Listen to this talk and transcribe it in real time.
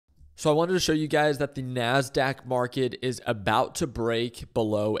So I wanted to show you guys that the NASDAQ market is about to break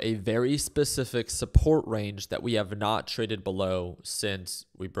below a very specific support range that we have not traded below since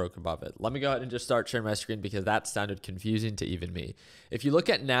we broke above it. Let me go ahead and just start sharing my screen because that sounded confusing to even me. If you look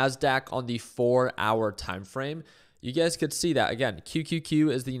at NASDAQ on the 4-hour time frame, you guys could see that again,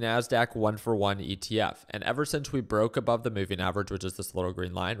 QQQ is the NASDAQ 1-for-1 ETF. And ever since we broke above the moving average, which is this little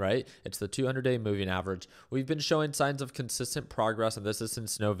green line, right? It's the 200-day moving average. We've been showing signs of consistent progress. And this is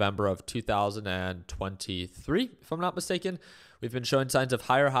since November of 2023, if I'm not mistaken. We've been showing signs of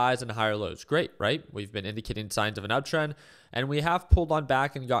higher highs and higher lows. Great, right? We've been indicating signs of an uptrend, and we have pulled on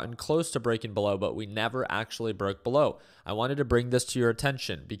back and gotten close to breaking below, but we never actually broke below. I wanted to bring this to your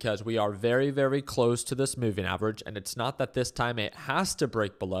attention because we are very, very close to this moving average, and it's not that this time it has to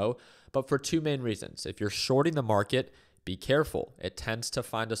break below, but for two main reasons. If you're shorting the market, be careful. It tends to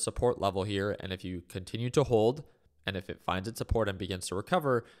find a support level here, and if you continue to hold, and if it finds its support and begins to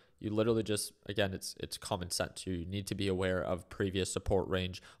recover, you literally just, again, it's common sense. You need to be aware of previous support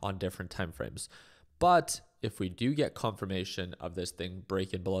range on different time frames. But if we do get confirmation of this thing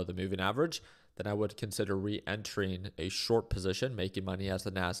breaking below the moving average, then I would consider re-entering a short position, making money as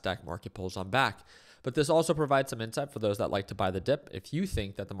the NASDAQ market pulls on back. But this also provides some insight for those that like to buy the dip. If you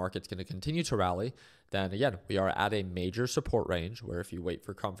think that the market's going to continue to rally, then again, we are at a major support range where if you wait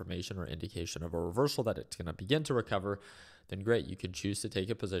for confirmation or indication of a reversal that it's going to begin to recover, then great, you can choose to take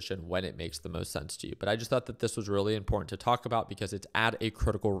a position when it makes the most sense to you. But I just thought that this was really important to talk about because it's at a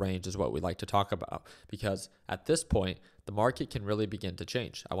critical range is what we like to talk about. Because at this point, the market can really begin to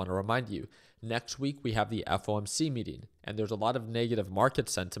change. I want to remind you, next week we have the FOMC meeting, and there's a lot of negative market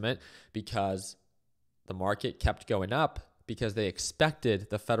sentiment because the market kept going up because they expected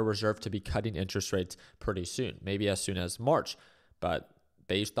the Federal Reserve to be cutting interest rates pretty soon, maybe as soon as March. But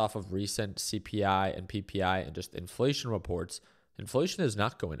based off of recent CPI and PPI and just inflation reports, inflation is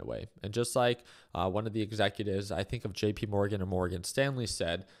not going away. And just like one of the executives, I think of JP Morgan or Morgan Stanley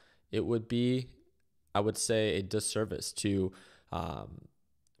said, it would be, I would say, a disservice to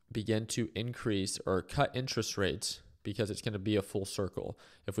begin to increase or cut interest rates because it's going to be a full circle.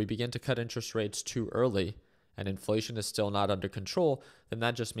 If we begin to cut interest rates too early and inflation is still not under control, then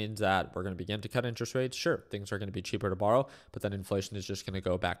that just means that we're going to begin to cut interest rates. Sure, things are going to be cheaper to borrow, but then inflation is just going to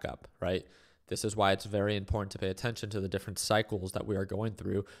go back up, right? This is why it's very important to pay attention to the different cycles that we are going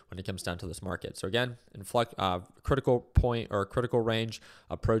through when it comes down to this market. So again, critical point or critical range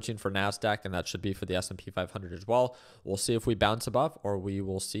approaching for NASDAQ, and that should be for the S&P 500 as well. We'll see if we bounce above, or we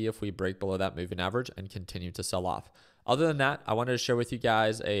will see if we break below that moving average and continue to sell off. Other than that, I wanted to share with you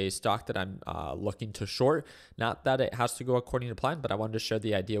guys a stock that I'm looking to short. Not that it has to go according to plan, but I wanted to share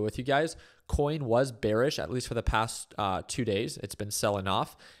the idea with you guys. Coin was bearish, at least for the past 2 days. It's been selling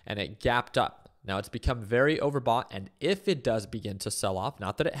off, and it gapped up. Now it's become very overbought, and if it does begin to sell off,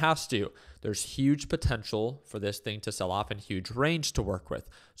 not that it has to, there's huge potential for this thing to sell off and huge range to work with.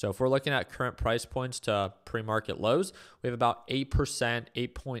 So if we're looking at current price points to pre-market lows, we have about 8%,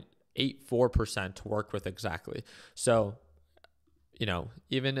 8.84% to work with exactly. So, you know,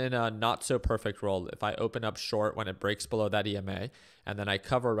 even in a not so perfect world, if I open up short when it breaks below that EMA and then I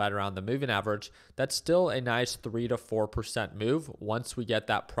cover right around the moving average, that's still a nice 3 to 4% move once we get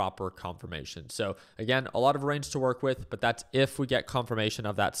that proper confirmation. So again, a lot of range to work with, but that's if we get confirmation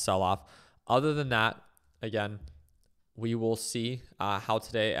of that sell-off. Other than that, again, we will see how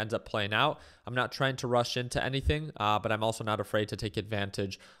today ends up playing out. I'm not trying to rush into anything, but I'm also not afraid to take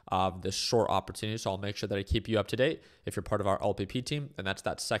advantage of this short opportunity. So I'll make sure that I keep you up to date if you're part of our LPP team, and that's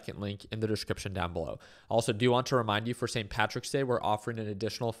that second link in the description down below. I also do want to remind you for St. Patrick's Day, we're offering an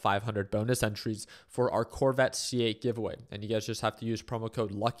additional 500 bonus entries for our Corvette C8 giveaway. And you guys just have to use promo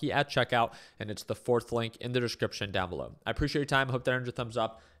code LUCKY at checkout, and it's the fourth link in the description down below. I appreciate your time. Hope that earns a thumbs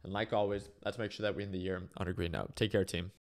up. And like always, let's make sure that we end the year on a green note. Take care, team.